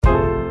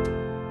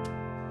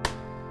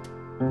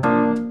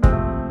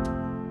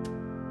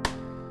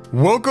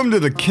Welcome to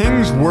the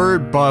King's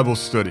Word Bible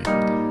Study.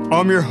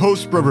 I'm your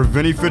host, Brother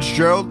Vinny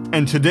Fitzgerald,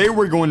 and today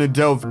we're going to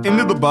delve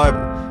into the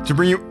Bible to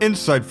bring you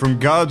insight from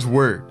God's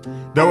Word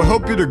that will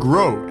help you to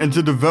grow and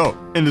to develop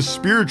into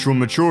spiritual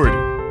maturity.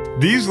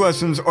 These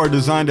lessons are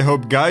designed to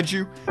help guide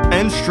you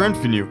and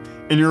strengthen you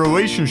in your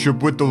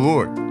relationship with the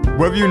Lord.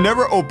 Whether you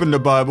never opened the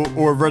Bible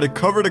or have read it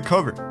cover to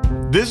cover,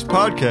 this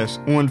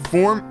podcast will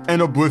inform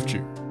and uplift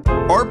you.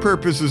 Our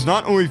purpose is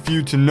not only for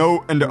you to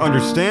know and to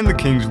understand the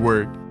King's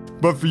Word,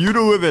 but for you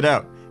to live it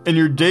out in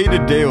your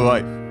day-to-day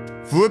life.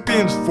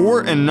 Philippians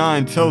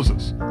 4:9 tells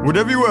us,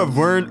 "Whatever you have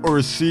learned or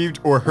received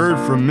or heard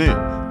from me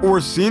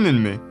or seen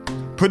in me,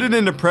 put it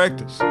into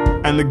practice,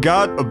 and the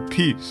God of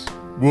peace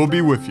will be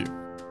with you."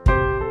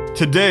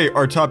 Today,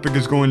 our topic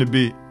is going to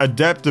be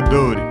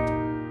adaptability.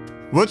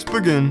 Let's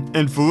begin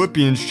in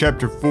Philippians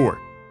chapter 4.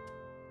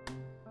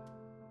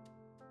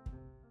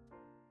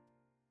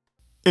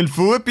 In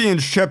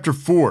Philippians chapter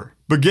 4,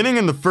 beginning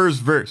in the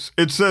first verse,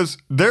 it says,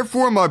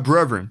 "Therefore, my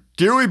brethren,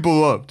 dearly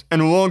beloved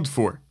and longed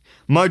for,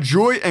 my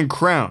joy and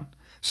crown,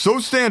 so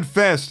stand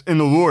fast in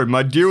the Lord,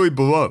 my dearly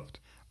beloved.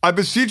 I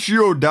beseech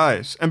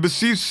Euodias and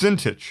beseech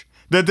Syntyche,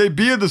 that they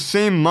be of the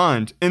same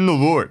mind in the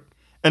Lord.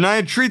 And I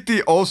entreat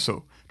thee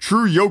also,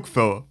 true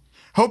yokefellow,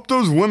 help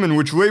those women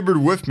which labored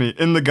with me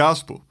in the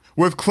gospel,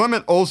 with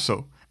Clement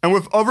also, and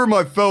with other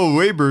my fellow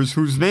laborers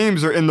whose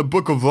names are in the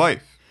book of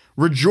life.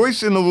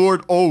 Rejoice in the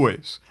Lord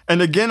always,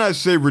 and again I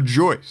say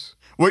rejoice.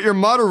 Let your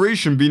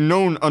moderation be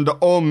known unto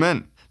all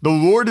men. The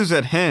Lord is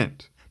at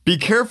hand. Be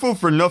careful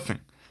for nothing,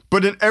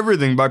 but in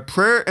everything by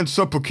prayer and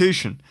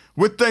supplication,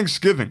 with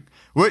thanksgiving,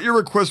 let your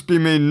requests be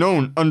made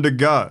known unto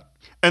God.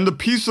 And the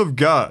peace of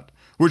God,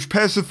 which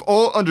passeth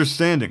all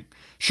understanding,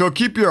 shall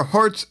keep your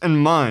hearts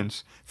and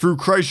minds through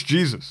Christ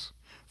Jesus.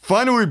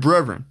 Finally,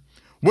 brethren,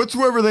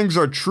 whatsoever things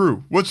are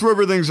true,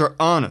 whatsoever things are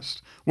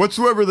honest,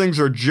 whatsoever things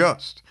are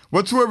just,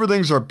 whatsoever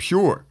things are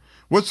pure,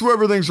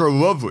 whatsoever things are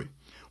lovely,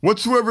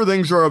 whatsoever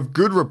things are of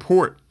good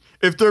report,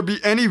 if there be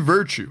any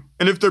virtue,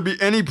 and if there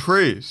be any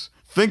praise,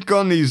 think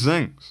on these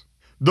things.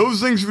 Those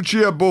things which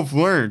ye have both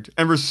learned,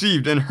 and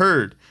received, and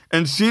heard,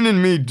 and seen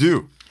in me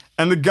do,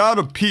 and the God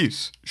of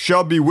peace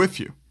shall be with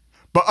you.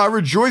 But I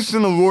rejoice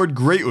in the Lord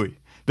greatly,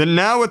 that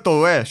now at the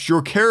last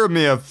your care of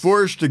me hath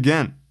flourished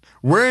again,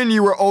 wherein ye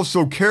were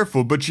also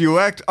careful, but ye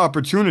lacked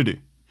opportunity.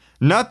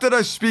 Not that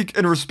I speak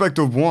in respect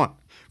of want,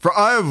 for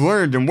I have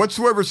learned in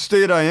whatsoever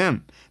state I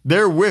am,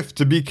 therewith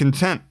to be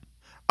content.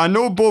 I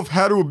know both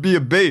how to be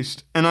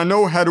abased, and I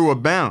know how to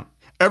abound.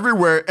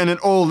 Everywhere and in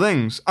all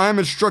things I am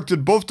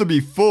instructed both to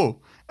be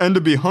full and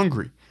to be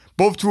hungry,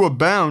 both to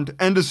abound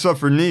and to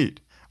suffer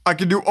need. I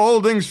can do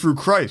all things through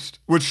Christ,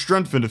 which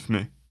strengtheneth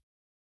me."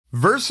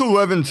 Verse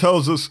 11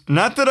 tells us,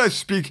 "Not that I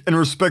speak in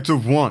respect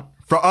of want,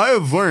 for I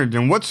have learned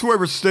in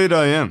whatsoever state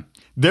I am,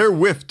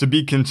 therewith to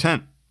be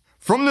content."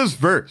 From this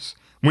verse,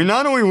 we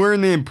not only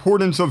learn the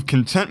importance of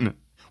contentment,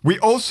 we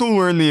also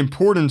learn the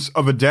importance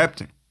of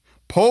adapting.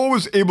 Paul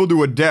was able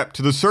to adapt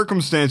to the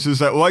circumstances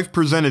that life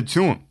presented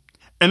to him,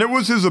 and it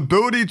was his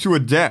ability to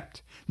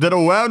adapt that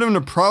allowed him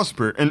to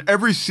prosper in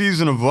every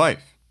season of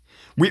life.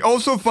 We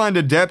also find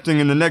adapting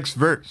in the next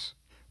verse.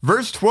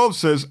 Verse 12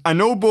 says, "I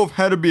know both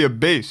how to be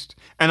abased,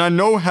 and I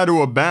know how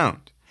to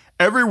abound.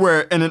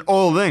 Everywhere and in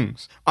all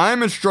things, I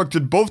am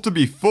instructed both to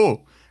be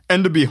full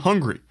and to be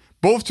hungry,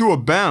 both to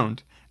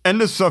abound and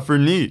to suffer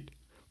need."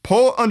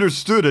 Paul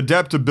understood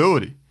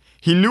adaptability.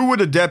 He knew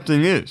what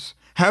adapting is,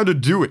 how to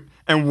do it,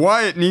 and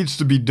why it needs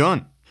to be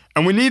done.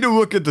 And we need to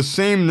look at the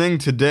same thing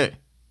today.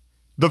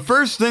 The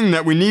first thing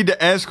that we need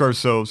to ask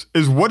ourselves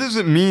is, what does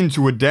it mean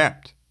to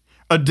adapt?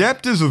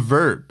 Adapt is a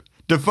verb,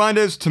 defined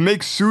as to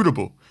make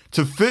suitable,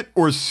 to fit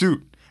or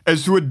suit,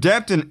 as to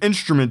adapt an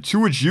instrument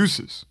to its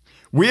uses.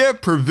 We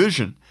have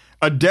provision,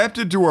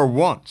 adapted to our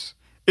wants.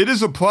 It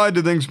is applied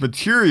to things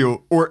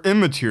material or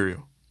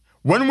immaterial.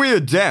 When we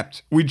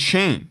adapt, we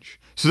change,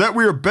 so that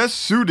we are best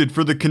suited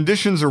for the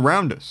conditions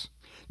around us.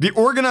 The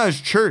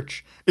organized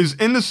church is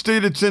in the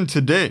state it's in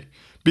today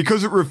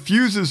because it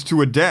refuses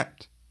to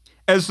adapt.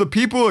 As the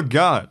people of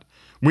God,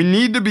 we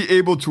need to be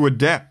able to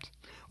adapt.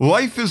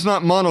 Life is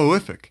not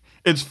monolithic.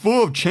 It's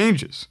full of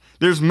changes.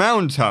 There's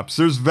mountaintops,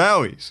 there's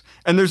valleys,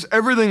 and there's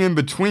everything in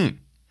between.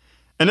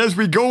 And as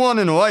we go on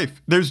in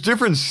life, there's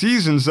different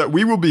seasons that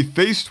we will be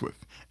faced with,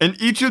 and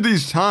each of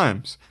these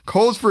times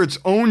calls for its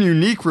own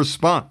unique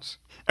response.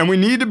 And we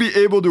need to be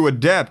able to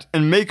adapt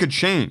and make a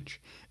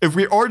change if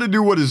we are to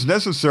do what is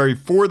necessary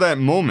for that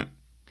moment.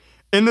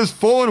 In this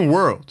fallen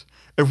world,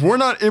 if we're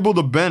not able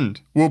to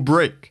bend, we'll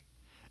break.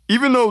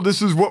 Even though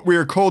this is what we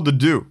are called to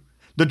do,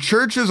 the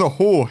church as a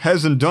whole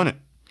hasn't done it.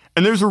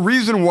 And there's a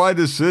reason why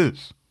this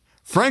is.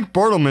 Frank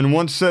Bartleman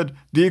once said,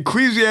 "The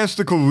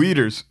ecclesiastical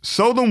leaders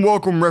seldom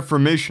welcome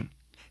reformation.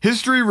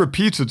 History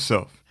repeats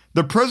itself.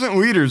 The present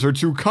leaders are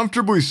too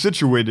comfortably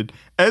situated,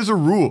 as a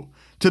rule,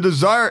 to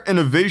desire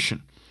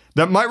innovation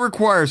that might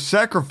require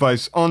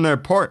sacrifice on their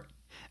part.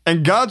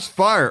 And God's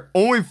fire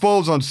only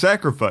falls on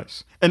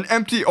sacrifice. An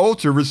empty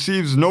altar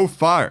receives no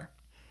fire."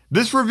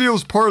 This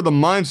reveals part of the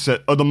mindset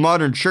of the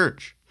modern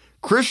church.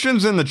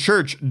 Christians in the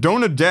church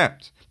don't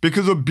adapt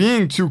because of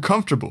being too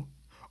comfortable.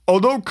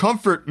 Although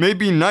comfort may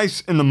be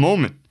nice in the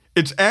moment,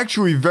 it's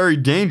actually very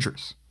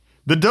dangerous.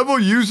 The devil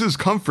uses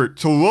comfort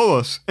to lull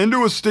us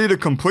into a state of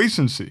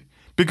complacency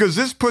because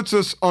this puts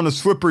us on a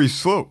slippery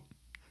slope.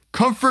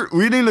 Comfort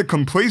leading to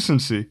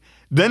complacency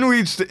then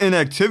leads to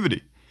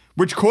inactivity,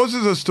 which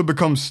causes us to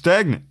become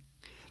stagnant.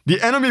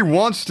 The enemy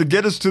wants to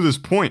get us to this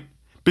point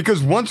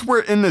because once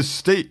we're in this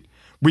state,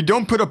 we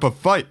don't put up a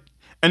fight,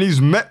 and he's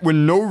met with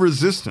no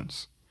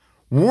resistance.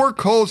 War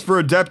calls for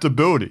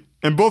adaptability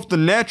in both the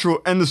natural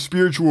and the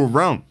spiritual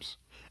realms.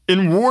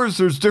 In wars,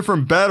 there's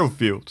different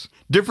battlefields,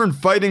 different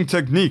fighting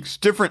techniques,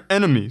 different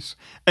enemies,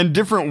 and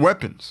different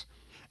weapons.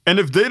 And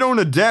if they don't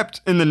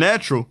adapt in the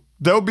natural,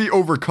 they'll be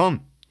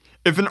overcome.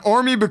 If an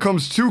army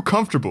becomes too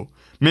comfortable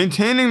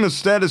maintaining the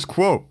status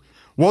quo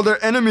while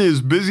their enemy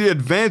is busy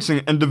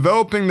advancing and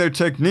developing their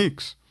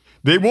techniques,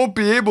 they won't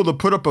be able to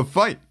put up a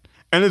fight.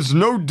 And it's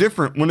no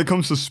different when it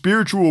comes to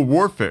spiritual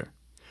warfare.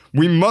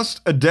 We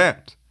must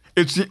adapt.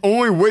 It's the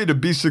only way to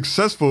be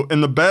successful in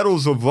the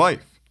battles of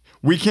life.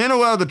 We can't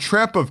allow the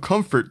trap of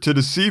comfort to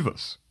deceive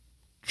us.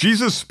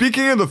 Jesus,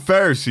 speaking of the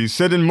Pharisees,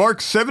 said in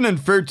Mark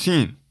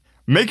 7:13,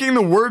 "Making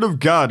the word of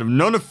God of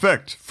none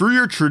effect through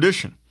your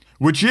tradition,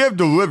 which ye have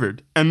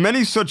delivered, and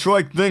many such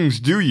like things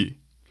do ye."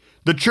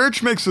 The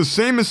church makes the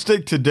same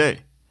mistake today.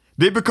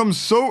 They become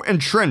so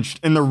entrenched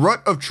in the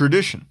rut of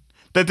tradition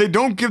that they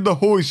don't give the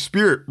Holy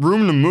Spirit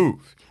room to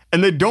move,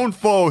 and they don't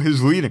follow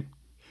his leading.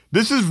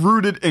 This is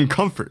rooted in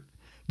comfort.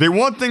 They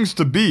want things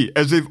to be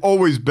as they've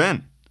always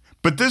been.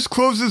 But this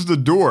closes the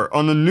door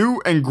on the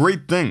new and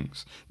great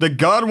things that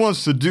God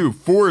wants to do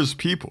for his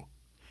people.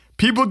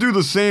 People do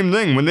the same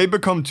thing when they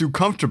become too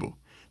comfortable.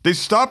 They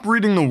stop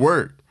reading the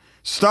Word,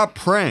 stop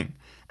praying,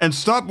 and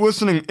stop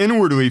listening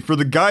inwardly for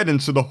the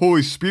guidance of the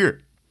Holy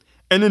Spirit.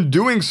 And in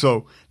doing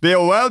so, they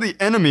allow the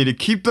enemy to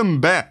keep them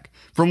back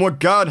from what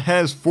God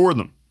has for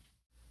them.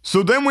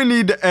 So then we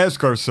need to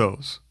ask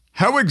ourselves,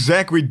 how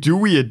exactly do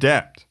we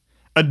adapt?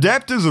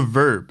 Adapt is a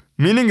verb,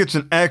 meaning it's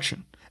an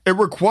action. It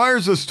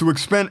requires us to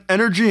expend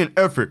energy and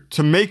effort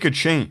to make a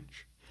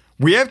change.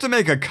 We have to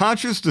make a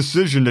conscious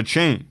decision to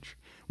change.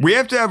 We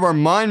have to have our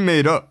mind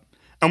made up,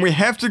 and we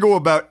have to go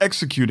about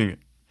executing it.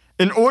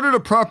 In order to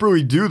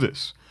properly do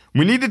this,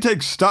 we need to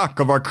take stock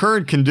of our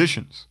current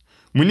conditions.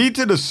 We need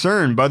to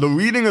discern by the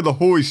leading of the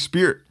Holy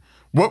Spirit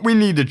what we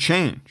need to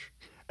change.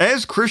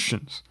 As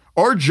Christians,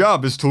 our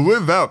job is to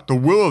live out the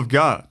will of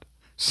God.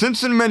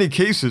 Since in many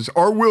cases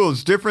our will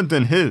is different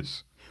than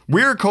His,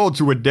 we are called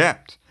to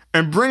adapt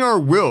and bring our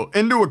will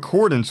into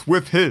accordance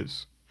with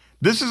His.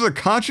 This is a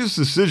conscious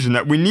decision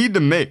that we need to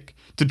make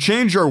to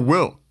change our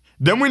will.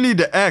 Then we need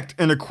to act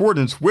in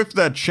accordance with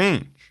that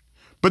change.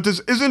 But this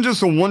isn't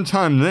just a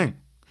one-time thing.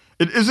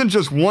 It isn't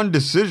just one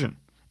decision.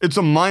 It's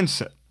a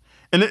mindset.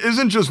 And it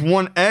isn't just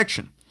one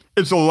action.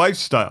 It's a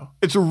lifestyle.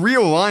 It's a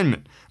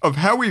realignment of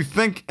how we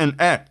think and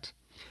act.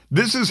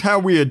 This is how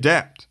we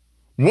adapt.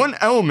 One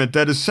element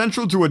that is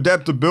central to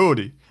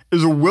adaptability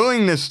is a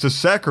willingness to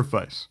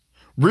sacrifice.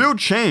 Real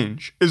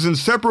change is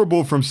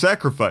inseparable from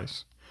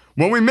sacrifice.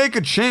 When we make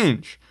a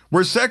change,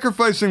 we're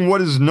sacrificing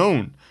what is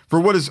known for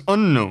what is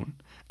unknown,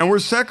 and we're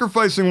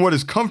sacrificing what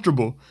is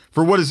comfortable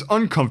for what is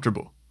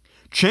uncomfortable.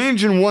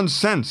 Change in one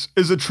sense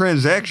is a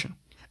transaction.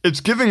 It's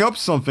giving up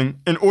something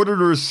in order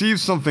to receive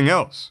something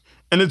else,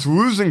 and it's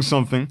losing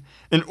something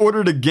in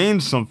order to gain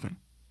something.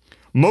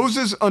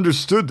 Moses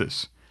understood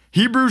this.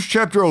 Hebrews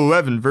chapter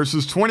 11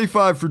 verses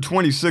 25 through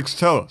 26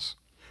 tell us,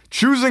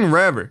 "Choosing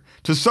rather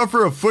to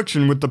suffer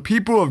affliction with the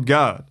people of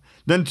God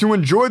than to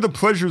enjoy the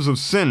pleasures of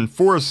sin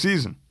for a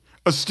season,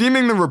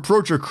 esteeming the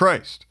reproach of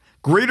Christ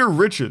greater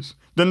riches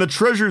than the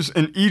treasures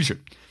in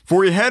Egypt,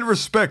 for he had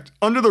respect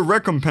under the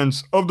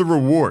recompense of the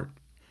reward."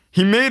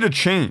 He made a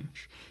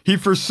change. He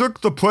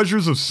forsook the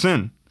pleasures of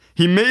sin.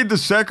 He made the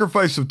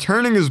sacrifice of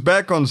turning his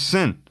back on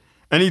sin,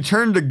 and he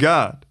turned to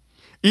God.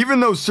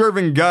 Even though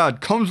serving God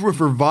comes with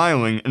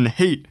reviling and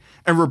hate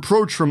and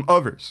reproach from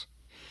others,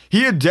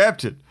 he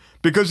adapted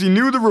because he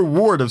knew the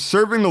reward of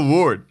serving the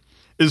Lord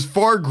is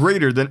far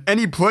greater than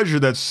any pleasure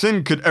that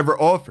sin could ever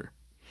offer.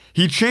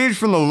 He changed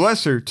from the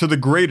lesser to the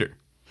greater.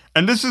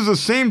 And this is the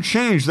same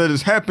change that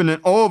has happened in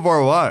all of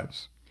our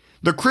lives.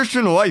 The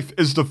Christian life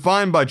is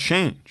defined by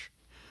change.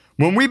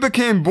 When we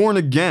became born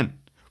again,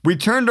 we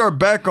turned our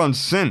back on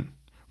sin.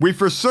 We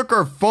forsook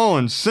our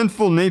fallen,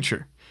 sinful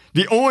nature,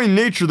 the only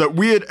nature that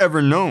we had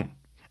ever known,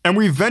 and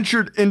we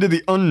ventured into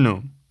the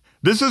unknown.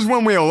 This is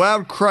when we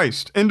allowed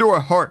Christ into our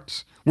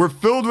hearts, were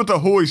filled with the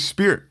Holy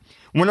Spirit,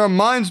 when our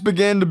minds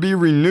began to be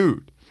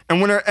renewed,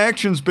 and when our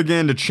actions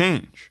began to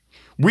change.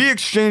 We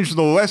exchanged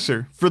the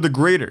lesser for the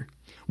greater.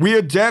 We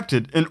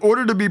adapted in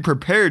order to be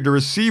prepared to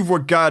receive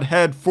what God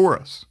had for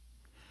us.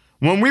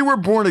 When we were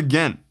born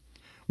again,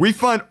 we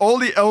find all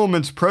the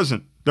elements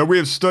present that we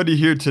have studied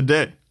here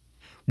today.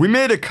 We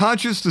made a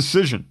conscious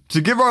decision to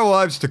give our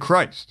lives to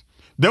Christ.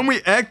 Then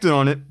we acted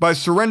on it by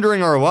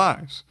surrendering our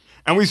lives,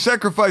 and we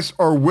sacrificed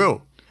our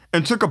will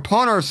and took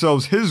upon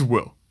ourselves His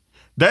will.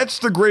 That's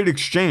the great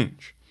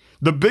exchange,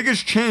 the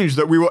biggest change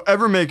that we will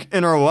ever make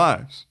in our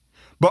lives.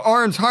 But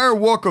our entire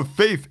walk of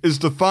faith is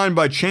defined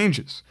by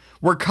changes.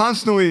 We're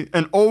constantly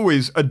and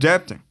always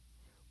adapting.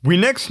 We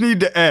next need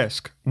to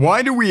ask,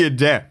 why do we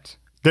adapt?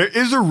 There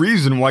is a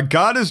reason why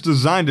God has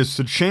designed us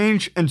to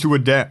change and to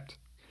adapt.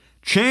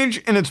 Change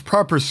in its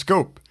proper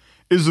scope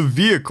is a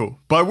vehicle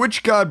by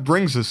which God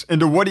brings us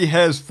into what He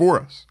has for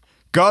us.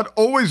 God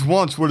always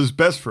wants what is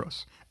best for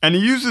us, and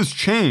He uses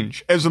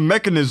change as a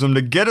mechanism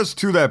to get us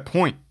to that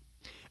point.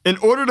 In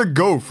order to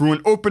go through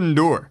an open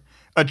door,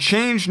 a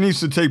change needs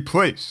to take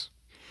place.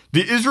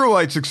 The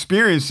Israelites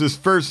experienced this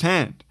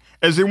firsthand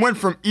as they went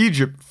from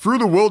Egypt through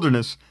the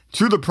wilderness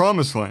to the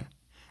Promised Land.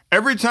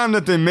 Every time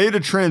that they made a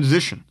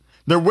transition,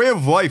 their way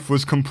of life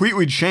was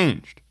completely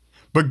changed.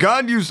 But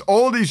God used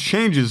all these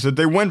changes that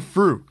they went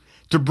through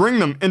to bring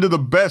them into the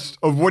best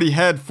of what He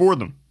had for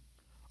them.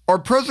 Our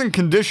present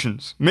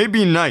conditions may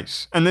be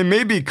nice and they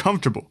may be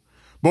comfortable,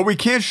 but we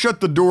can't shut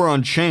the door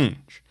on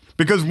change,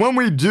 because when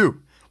we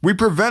do, we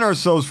prevent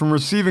ourselves from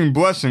receiving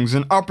blessings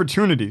and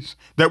opportunities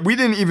that we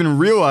didn't even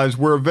realize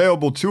were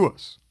available to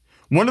us.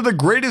 One of the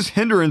greatest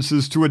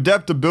hindrances to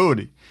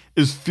adaptability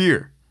is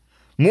fear.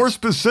 More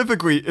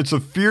specifically, it's a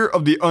fear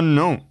of the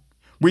unknown.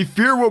 We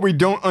fear what we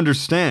don't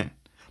understand,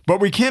 but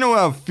we can't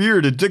allow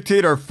fear to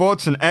dictate our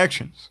thoughts and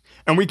actions,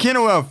 and we can't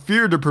allow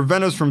fear to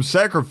prevent us from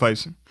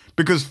sacrificing,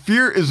 because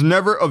fear is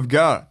never of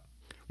God.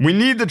 We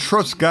need to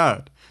trust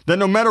God, that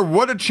no matter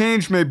what a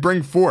change may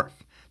bring forth,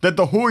 that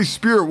the Holy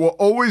Spirit will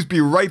always be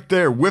right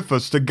there with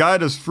us to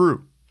guide us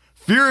through.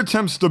 Fear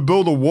attempts to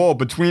build a wall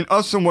between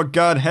us and what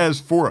God has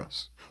for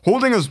us,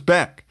 holding us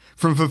back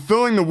from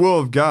fulfilling the will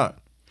of God.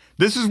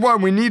 This is why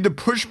we need to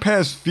push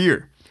past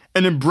fear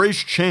and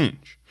embrace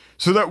change,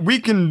 so that we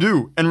can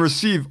do and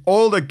receive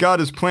all that God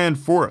has planned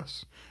for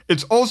us.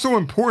 It's also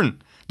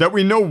important that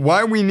we know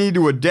why we need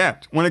to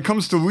adapt when it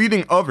comes to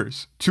leading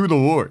others to the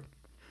Lord.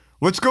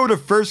 Let's go to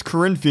 1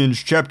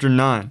 Corinthians chapter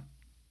 9.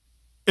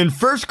 In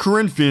 1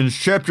 Corinthians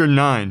chapter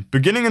 9,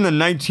 beginning in the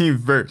 19th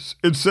verse,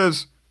 it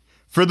says,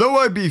 "For though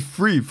I be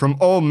free from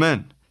all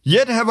men,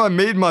 yet have I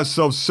made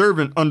myself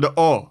servant unto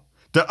all,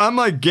 that I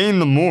might gain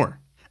the more.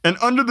 And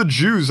unto the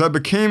Jews I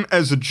became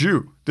as a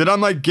Jew, that I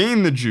might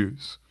gain the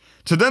Jews.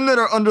 To them that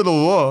are under the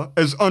law,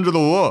 as under the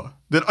law,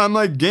 that I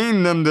might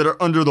gain them that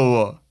are under the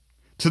law.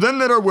 To them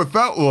that are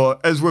without law,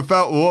 as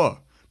without law,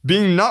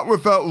 being not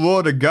without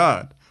law to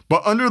God,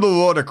 but under the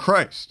law to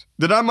Christ,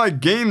 that I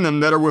might gain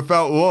them that are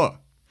without law.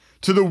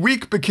 To the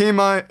weak became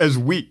I as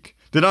weak,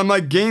 that I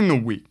might gain the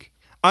weak.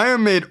 I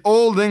am made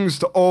all things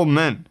to all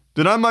men,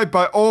 that I might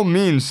by all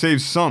means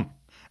save some.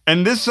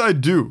 And this I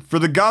do for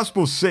the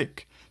gospel's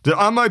sake, that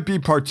I might be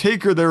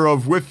partaker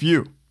thereof with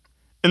you."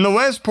 In the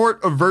last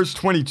part of verse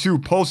 22,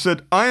 Paul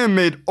said, "I am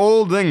made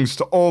all things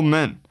to all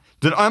men,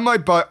 that I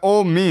might by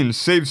all means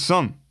save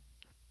some."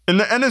 In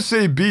the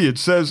NSAB, it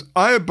says,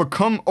 "I have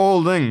become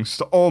all things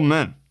to all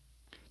men."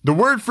 The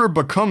word for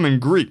become in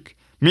Greek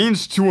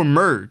means to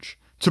emerge,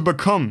 to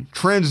become,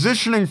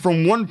 transitioning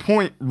from one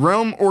point,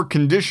 realm, or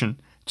condition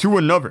to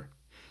another.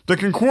 The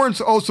concordance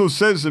also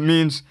says it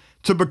means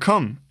to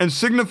become and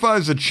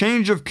signifies a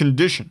change of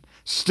condition,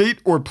 state,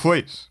 or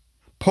place.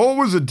 Paul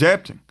was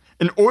adapting.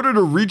 In order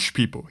to reach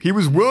people, he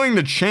was willing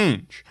to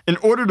change in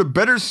order to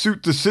better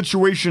suit the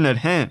situation at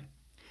hand.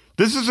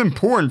 This is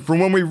important for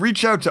when we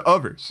reach out to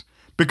others,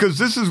 because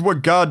this is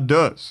what God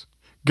does.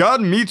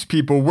 God meets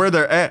people where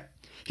they're at.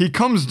 He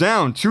comes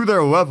down to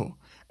their level,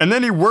 and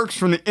then He works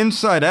from the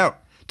inside out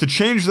to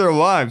change their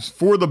lives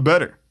for the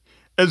better.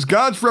 As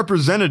God's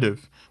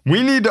representative,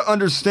 we need to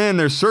understand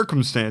their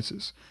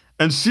circumstances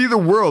and see the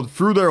world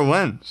through their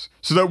lens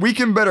so that we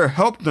can better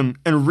help them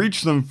and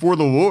reach them for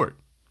the Lord.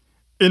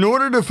 In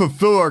order to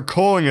fulfill our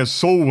calling as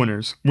soul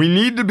winners, we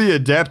need to be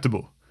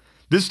adaptable.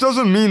 This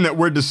doesn't mean that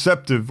we're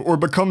deceptive or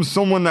become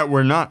someone that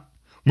we're not.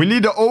 We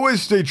need to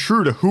always stay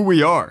true to who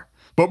we are,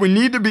 but we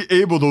need to be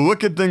able to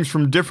look at things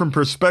from different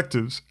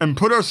perspectives and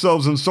put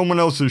ourselves in someone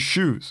else's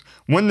shoes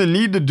when the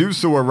need to do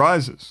so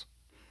arises.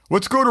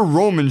 Let's go to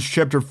Romans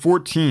chapter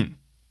 14.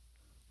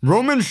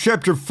 Romans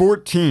chapter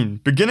 14,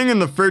 beginning in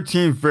the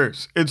 13th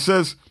verse, it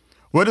says,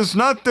 "Let us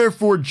not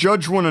therefore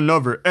judge one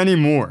another any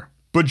more,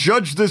 but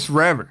judge this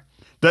rather,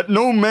 that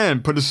no man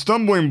put a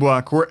stumbling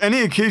block or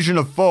any occasion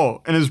of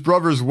fall in his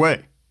brother's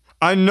way.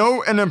 I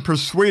know and am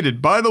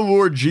persuaded by the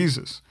Lord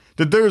Jesus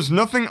that there is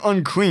nothing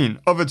unclean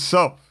of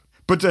itself,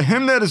 but to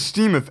him that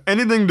esteemeth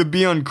anything to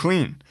be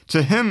unclean,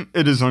 to him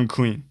it is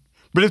unclean.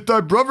 But if thy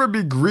brother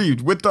be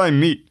grieved with thy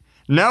meat,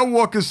 now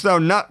walkest thou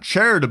not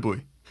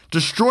charitably.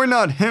 Destroy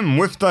not him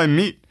with thy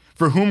meat,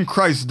 for whom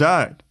Christ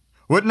died.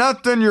 Let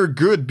not then your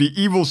good be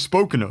evil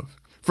spoken of.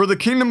 For the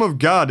kingdom of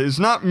God is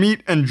not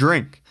meat and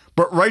drink,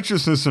 but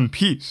righteousness and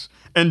peace,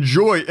 and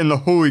joy in the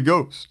Holy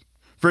Ghost.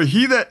 For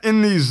he that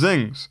in these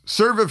things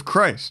serveth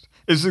Christ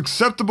is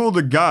acceptable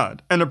to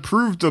God and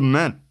approved of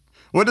men.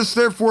 Let us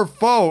therefore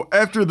follow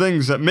after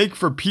things that make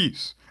for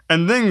peace,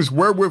 and things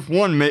wherewith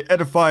one may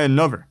edify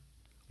another.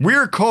 We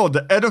are called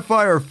to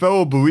edify our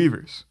fellow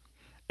believers.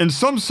 In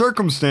some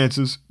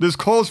circumstances, this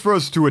calls for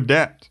us to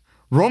adapt.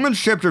 Romans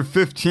chapter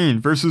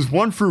 15, verses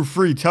 1 through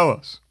 3 tell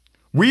us,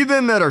 We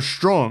then that are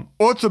strong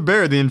ought to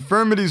bear the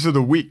infirmities of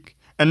the weak,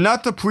 and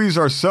not to please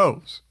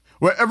ourselves.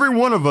 Let every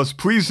one of us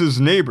please his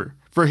neighbor,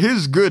 for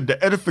his good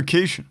to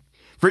edification.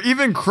 For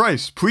even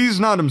Christ pleased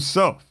not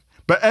himself,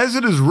 but as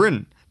it is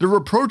written, the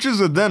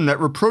reproaches of them that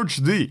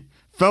reproached thee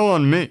fell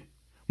on me.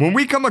 When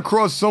we come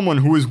across someone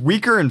who is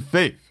weaker in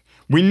faith,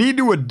 we need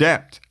to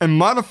adapt and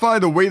modify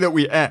the way that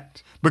we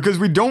act, because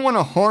we don't want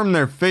to harm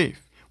their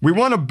faith. We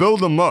want to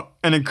build them up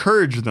and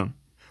encourage them.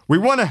 We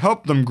want to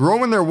help them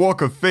grow in their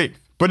walk of faith.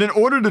 But in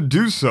order to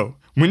do so,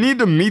 we need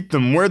to meet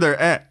them where they're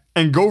at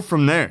and go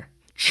from there.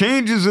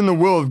 Change is in the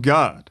will of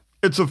God.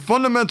 It's a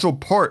fundamental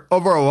part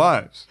of our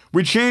lives.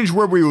 We change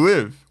where we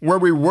live, where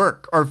we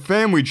work, our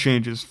family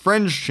changes,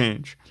 friends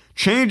change.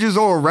 Change is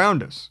all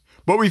around us.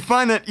 But we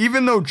find that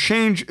even though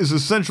change is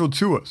essential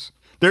to us,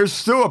 there's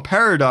still a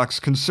paradox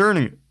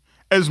concerning it.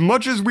 As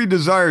much as we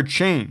desire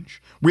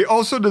change, we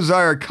also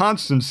desire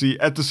constancy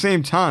at the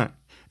same time.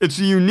 It's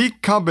a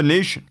unique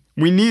combination.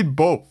 We need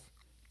both.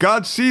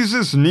 God sees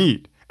this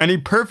need, and he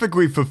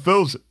perfectly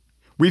fulfills it.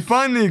 We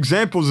find the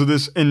examples of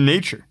this in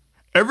nature.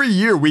 Every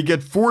year we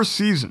get 4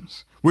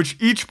 seasons, which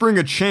each bring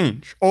a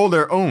change, all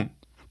their own.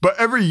 But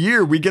every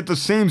year we get the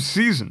same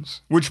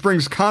seasons, which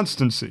brings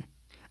constancy.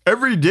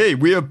 Every day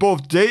we have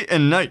both day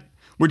and night,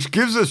 which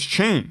gives us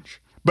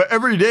change. But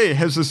every day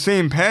has the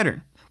same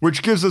pattern,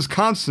 which gives us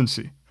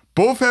constancy.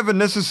 Both have a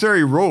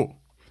necessary role.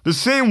 The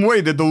same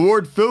way that the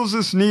Lord fills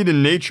this need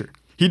in nature,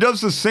 he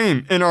does the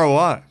same in our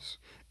lives.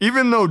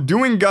 Even though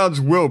doing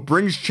God's will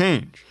brings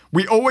change,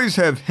 we always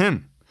have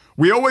him.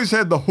 We always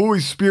have the Holy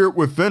Spirit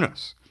within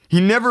us.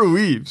 He never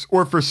leaves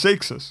or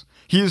forsakes us.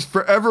 He is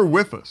forever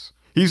with us.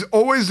 He's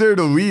always there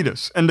to lead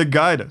us and to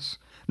guide us.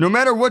 No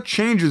matter what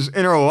changes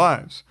in our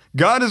lives,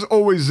 God is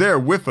always there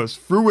with us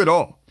through it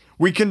all.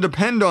 We can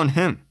depend on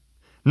him.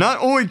 Not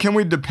only can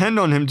we depend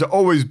on him to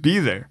always be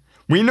there,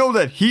 we know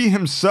that he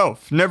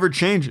himself never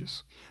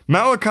changes.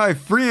 Malachi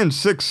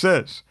 3:6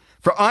 says,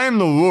 "For I am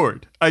the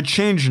Lord, I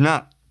change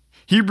not."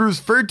 Hebrews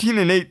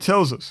 13:8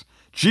 tells us,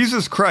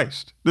 Jesus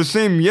Christ, the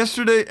same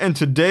yesterday and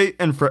today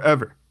and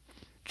forever.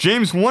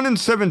 James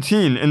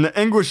 1:17 in the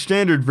English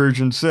Standard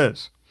Version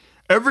says,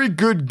 "Every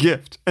good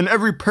gift and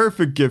every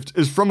perfect gift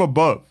is from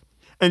above,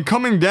 and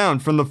coming down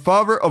from the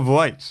Father of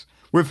lights,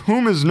 with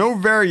whom is no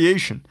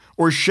variation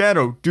or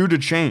shadow due to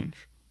change."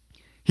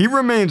 He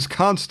remains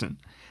constant,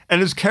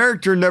 and his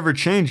character never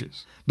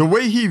changes. The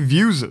way he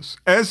views us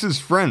as his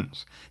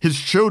friends, his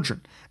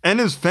children, and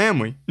his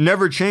family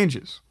never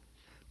changes.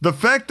 The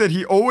fact that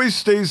he always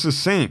stays the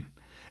same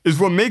is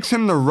what makes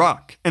him the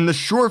rock and the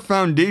sure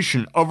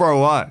foundation of our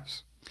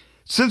lives.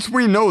 Since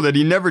we know that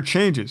he never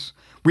changes,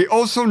 we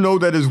also know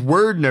that his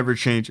word never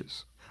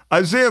changes.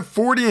 Isaiah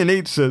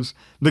 40:8 says,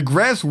 "The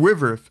grass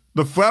withereth,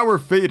 the flower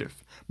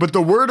fadeth, but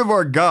the word of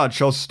our God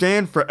shall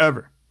stand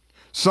forever."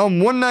 Psalm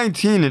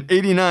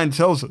 119:89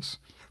 tells us,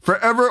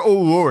 "Forever, O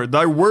Lord,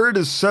 thy word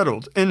is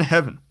settled in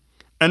heaven."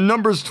 And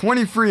Numbers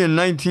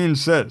 23:19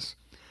 says,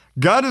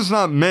 "God is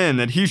not man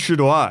that he should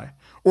lie,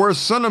 or a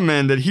son of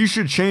man that he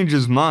should change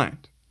his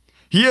mind.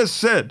 He has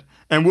said,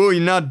 and will he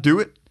not do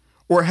it?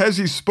 Or has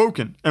he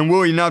spoken, and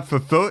will he not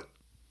fulfill it?"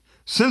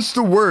 Since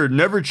the word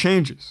never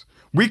changes,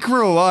 we can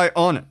rely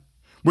on it,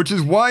 which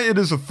is why it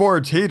is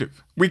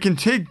authoritative. We can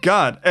take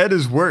God at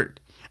his word,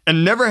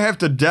 and never have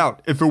to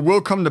doubt if it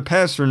will come to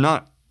pass or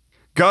not.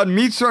 God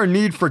meets our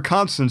need for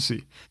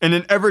constancy in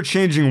an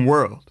ever-changing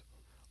world.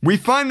 We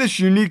find this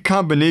unique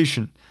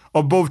combination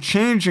of both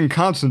change and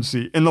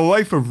constancy in the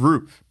life of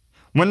Ruth.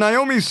 When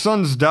Naomi's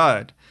sons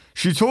died,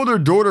 she told her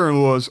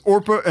daughter-in-laws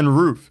Orpah and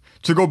Ruth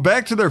to go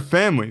back to their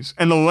families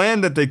and the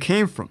land that they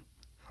came from.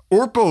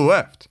 Orpah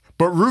left,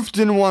 but Ruth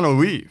didn't want to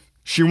leave.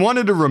 She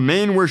wanted to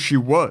remain where she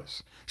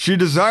was. She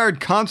desired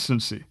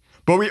constancy,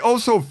 but we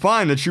also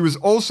find that she was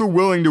also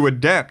willing to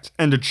adapt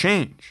and to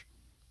change.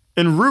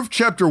 In Ruth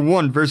chapter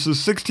 1, verses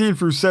 16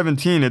 through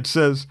 17, it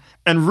says,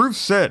 "And Ruth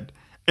said,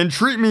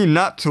 Entreat me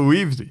not to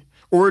leave thee,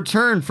 or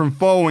return from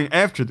following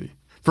after thee.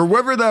 For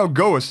wherever thou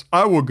goest,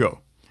 I will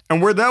go,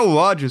 and where thou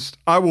lodgest,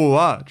 I will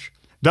lodge.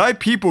 Thy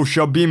people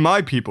shall be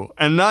my people,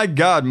 and thy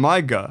God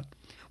my God.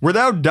 Where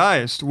thou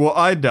diest will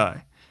I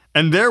die,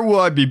 and there will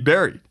I be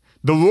buried.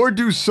 The Lord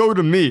do so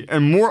to me,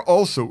 and more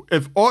also,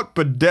 if aught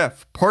but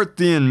death part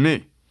thee and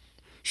me."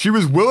 She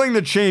was willing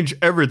to change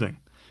everything.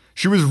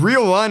 She was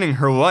realigning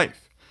her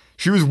life.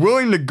 She was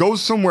willing to go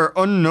somewhere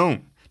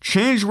unknown,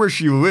 change where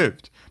she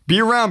lived,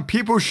 be around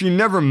people she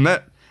never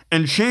met,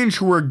 and change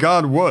who her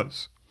God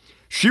was.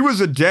 She was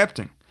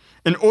adapting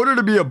in order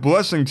to be a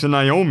blessing to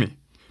Naomi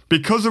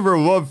because of her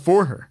love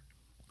for her.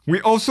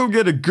 We also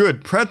get a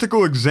good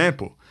practical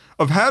example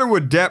of how to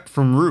adapt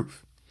from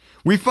Ruth.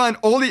 We find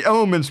all the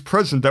elements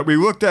present that we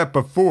looked at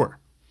before.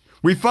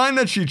 We find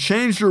that she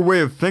changed her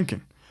way of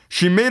thinking.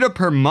 She made up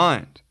her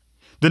mind.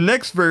 The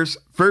next verse,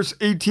 verse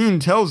 18,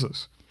 tells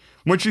us,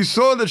 "When she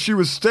saw that she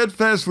was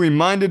steadfastly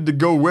minded to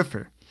go with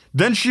her,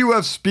 then she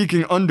left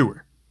speaking unto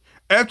her."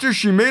 After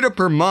she made up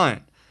her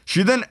mind,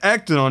 she then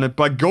acted on it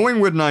by going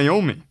with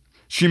Naomi.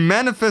 She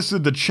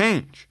manifested the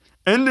change,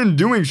 and in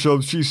doing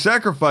so, she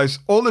sacrificed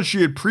all that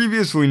she had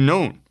previously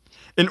known.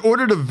 in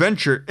order to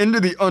venture into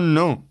the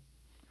unknown.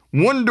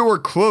 One door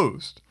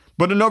closed,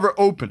 but another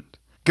opened.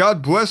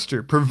 God blessed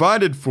her,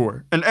 provided for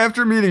her, and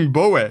after meeting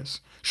Boaz,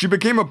 she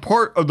became a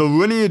part of the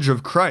lineage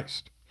of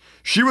Christ.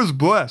 She was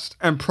blessed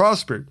and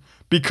prospered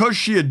because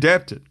she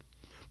adapted.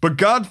 But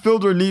God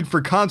filled her need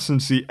for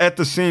constancy at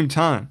the same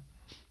time.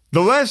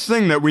 The last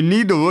thing that we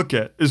need to look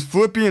at is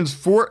Philippians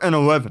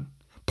 4:11.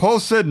 Paul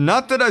said,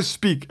 "Not that I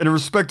speak in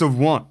respect of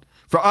want,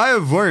 for I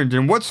have learned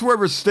in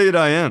whatsoever state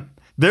I am,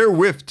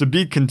 therewith to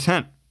be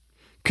content."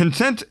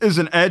 Content is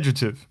an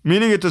adjective,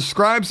 meaning it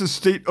describes a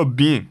state of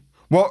being,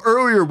 while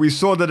earlier we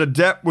saw that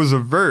adapt was a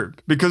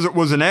verb because it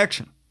was an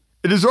action.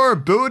 It is our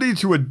ability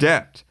to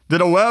adapt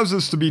that allows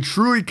us to be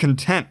truly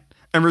content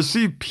and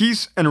receive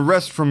peace and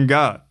rest from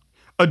God.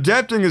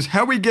 Adapting is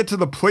how we get to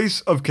the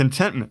place of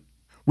contentment.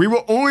 We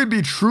will only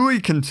be truly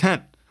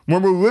content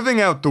when we're living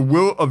out the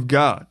will of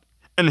God,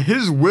 and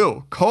His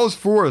will calls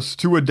for us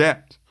to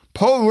adapt.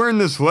 Paul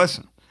learned this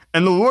lesson,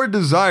 and the Lord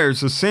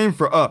desires the same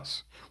for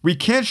us. We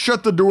can't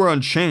shut the door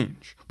on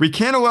change. We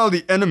can't allow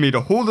the enemy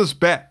to hold us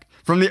back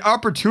from the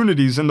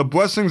opportunities and the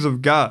blessings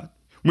of God.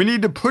 We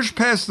need to push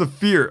past the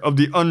fear of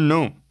the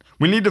unknown.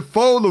 We need to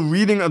follow the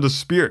leading of the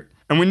Spirit,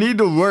 and we need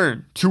to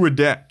learn to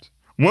adapt.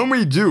 When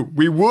we do,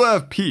 we will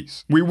have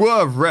peace, we will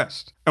have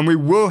rest, and we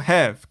will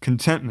have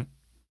contentment.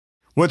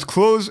 Let's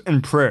close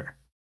in prayer.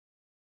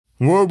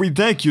 Lord, we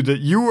thank you that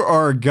you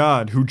are a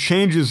God who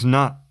changes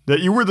not,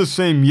 that you were the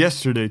same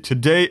yesterday,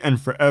 today, and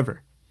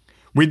forever.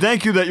 We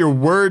thank you that your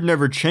word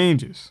never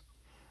changes.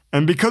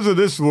 And because of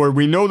this, Lord,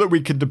 we know that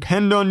we can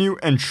depend on you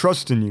and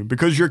trust in you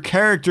because your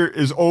character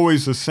is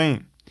always the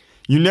same.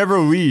 You never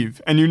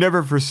leave and you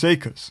never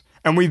forsake us.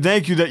 And we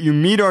thank you that you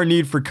meet our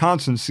need for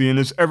constancy in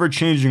this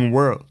ever-changing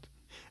world.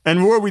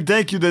 And Lord, we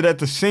thank you that at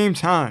the same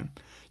time,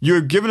 you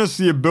have given us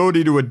the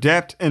ability to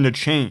adapt and to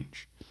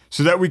change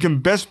so that we can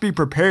best be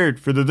prepared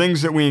for the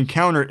things that we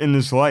encounter in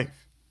this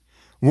life.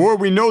 Lord,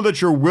 we know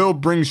that your will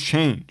brings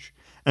change.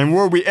 And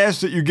Lord, we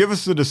ask that you give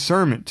us the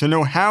discernment to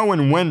know how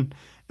and when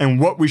and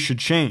what we should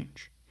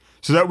change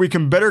so that we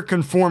can better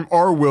conform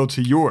our will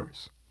to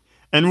yours.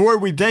 And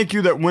Lord, we thank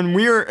you that when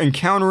we are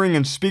encountering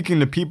and speaking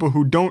to people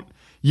who don't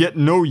yet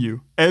know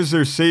you as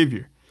their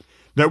Savior,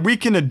 that we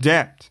can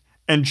adapt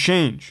and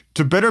change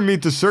to better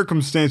meet the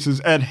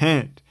circumstances at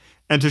hand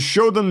and to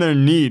show them their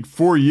need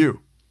for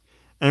you.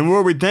 And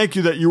Lord, we thank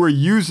you that you are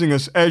using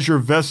us as your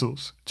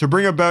vessels to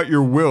bring about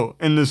your will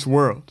in this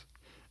world.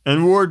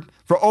 And Lord,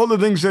 for all the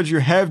things that you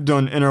have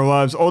done in our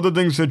lives, all the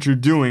things that you're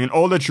doing and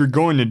all that you're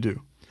going to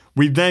do,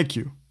 we thank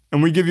you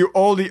and we give you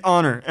all the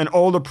honor and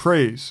all the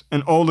praise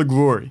and all the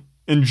glory.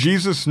 In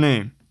Jesus'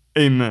 name,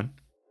 amen.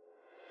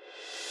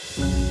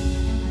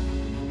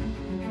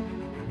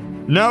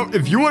 Now,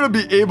 if you want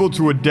to be able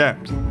to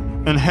adapt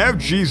and have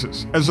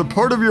Jesus as a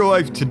part of your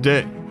life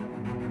today,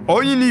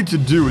 all you need to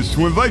do is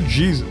to invite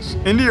Jesus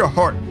into your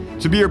heart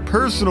to be your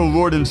personal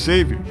Lord and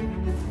Savior.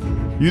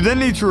 You then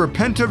need to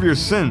repent of your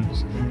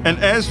sins and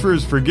ask for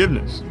His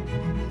forgiveness.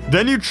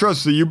 Then you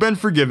trust that you've been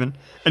forgiven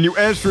and you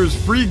ask for His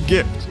free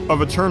gift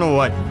of eternal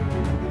life.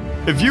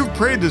 If you've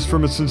prayed this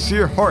from a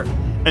sincere heart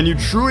and you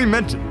truly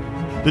meant it,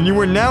 then you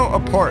are now a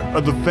part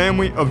of the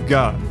family of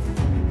God.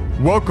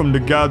 Welcome to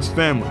God's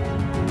family.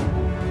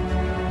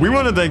 We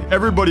want to thank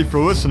everybody for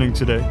listening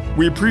today.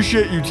 We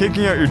appreciate you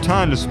taking out your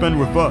time to spend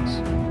with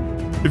us.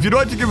 If you'd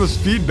like to give us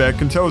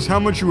feedback and tell us how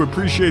much you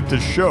appreciate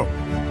this show,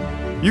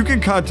 you can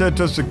contact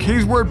us at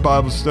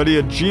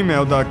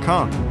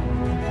kingswordbiblestudy@gmail.com.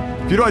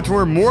 If you'd like to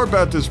learn more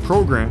about this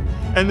program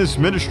and this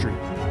ministry,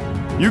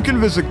 you can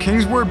visit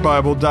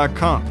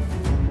kingswordbible.com.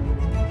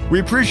 We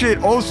appreciate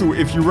also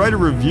if you write a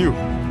review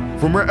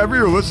from wherever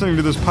you're listening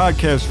to this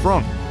podcast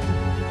from,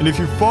 and if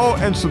you follow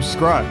and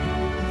subscribe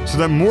so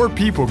that more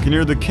people can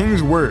hear the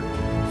King's Word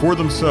for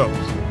themselves.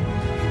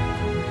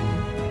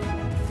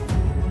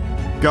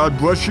 God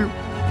bless you.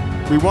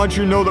 We want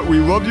you to know that we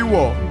love you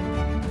all,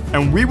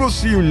 and we will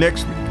see you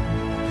next week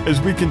as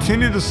we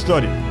continue to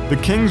study the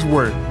King's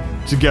Word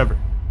together.